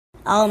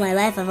All my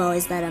life I've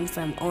always thought I'm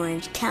from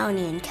Orange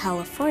County in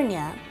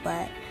California,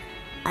 but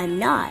I'm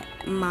not.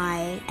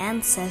 My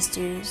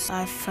ancestors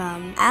are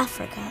from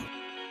Africa.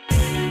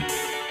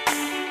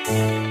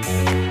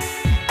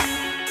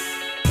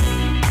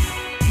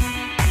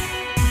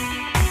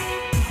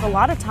 A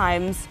lot of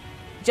times,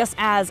 just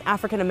as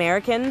African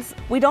Americans,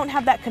 we don't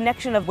have that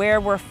connection of where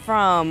we're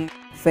from.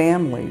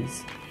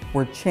 Families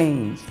were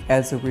changed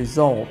as a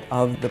result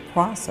of the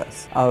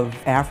process of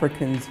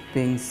Africans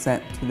being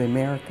sent to the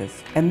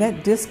Americas. And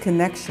that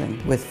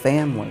disconnection with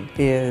family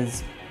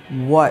is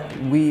what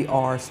we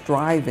are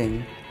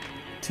striving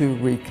to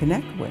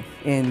reconnect with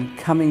in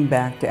coming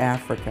back to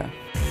Africa.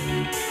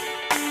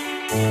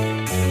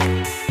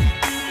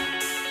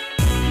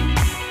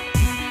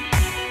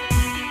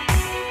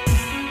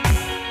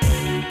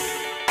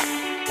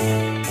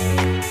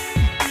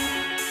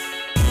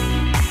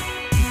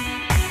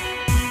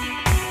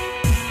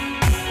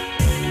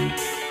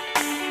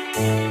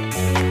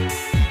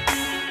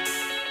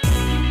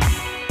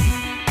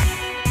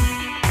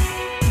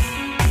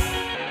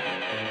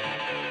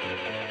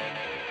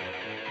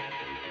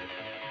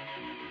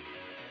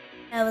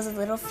 I was a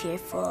little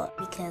fearful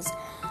because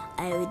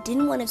I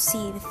didn't want to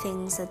see the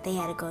things that they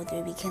had to go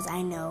through, because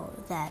I know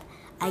that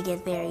I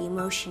get very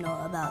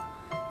emotional about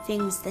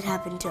things that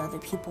happen to other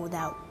people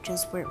that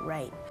just weren't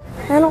right.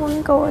 I don't want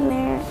to go in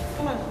there.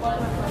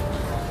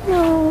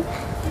 No.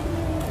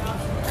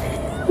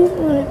 I don't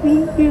want to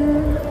be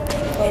here.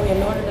 And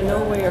in order to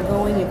know where you're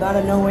going, you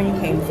gotta know where you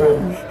came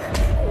from.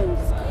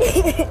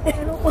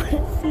 I don't want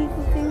to see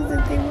the things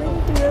that they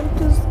went through. I'm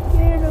just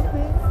scared of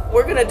it.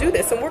 We're gonna do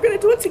this, and we're gonna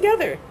do it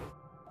together.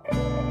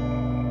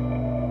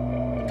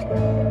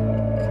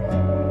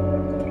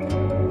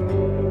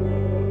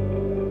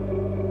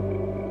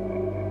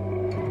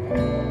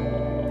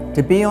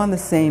 To be on the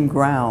same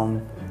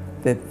ground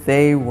that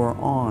they were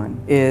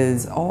on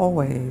is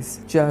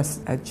always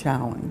just a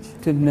challenge.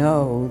 To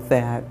know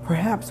that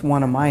perhaps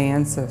one of my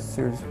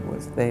ancestors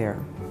was there.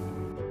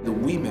 The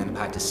women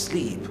had to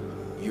sleep,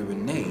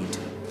 urinate,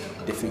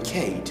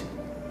 defecate,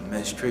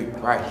 menstruate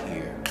right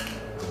here.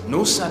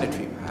 No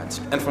sanitary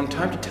pads. And from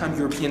time to time,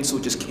 European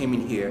soldiers came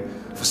in here.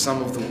 For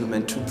some of the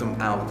women, took them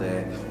out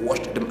there,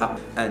 washed them up,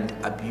 and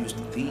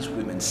abused these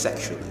women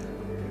sexually.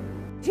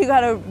 You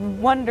gotta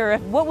wonder,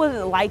 what was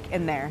it like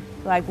in there?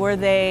 Like, were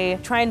they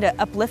trying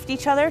to uplift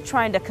each other,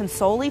 trying to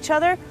console each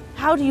other?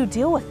 How do you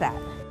deal with that?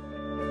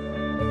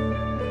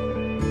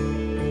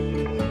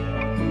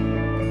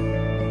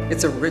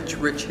 It's a rich,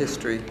 rich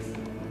history,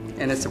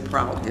 and it's a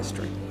proud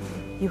history.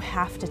 You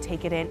have to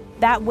take it in.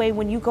 That way,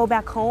 when you go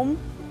back home,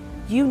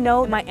 you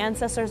know my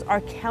ancestors are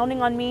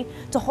counting on me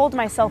to hold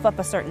myself up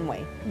a certain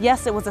way.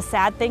 Yes, it was a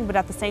sad thing, but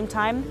at the same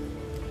time,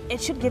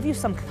 it should give you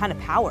some kind of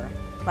power.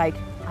 Like,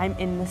 I'm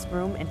in this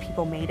room and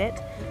people made it.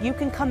 You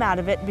can come out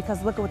of it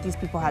because look at what these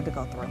people had to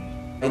go through.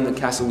 In the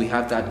castle, we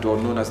have that door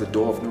known as the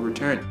Door of No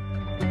Return.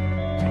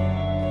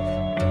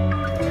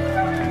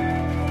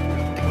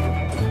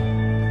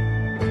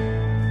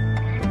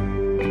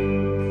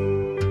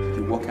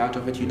 You walk out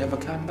of it, you never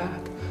come back.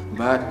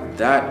 But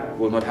that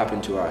will not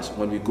happen to us.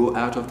 When we go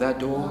out of that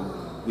door,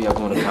 we are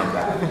going to come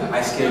back.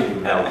 I scared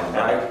you, Ellen,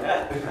 right?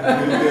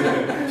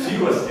 She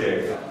was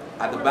scared.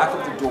 At the back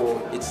of the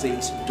door, it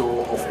says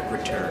Door of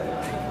Return.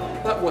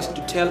 That was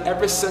to tell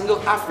every single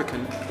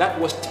African that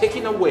was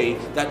taken away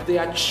that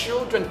their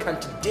children can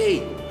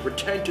today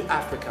return to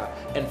Africa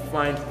and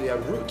find their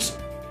roots.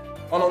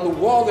 And on the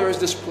wall there is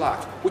this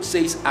plaque which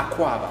says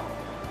Akwaaba.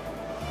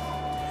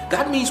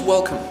 That means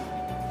welcome.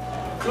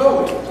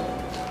 Chloe,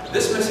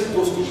 this message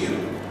goes to you.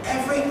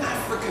 Every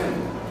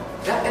African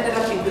that ended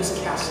up in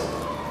this castle,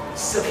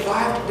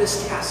 survived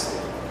this castle,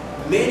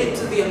 made it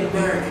to the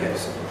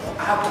Americas,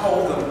 I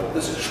call them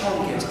the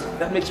strongest.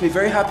 That makes me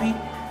very happy.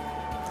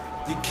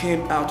 You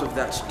came out of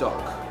that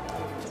stock.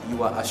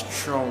 You are as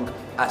strong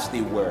as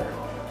they were.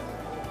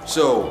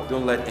 So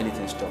don't let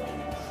anything stop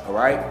you, all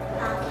right?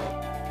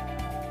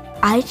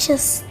 I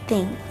just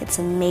think it's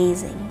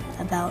amazing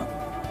about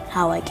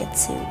how I get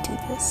to do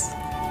this.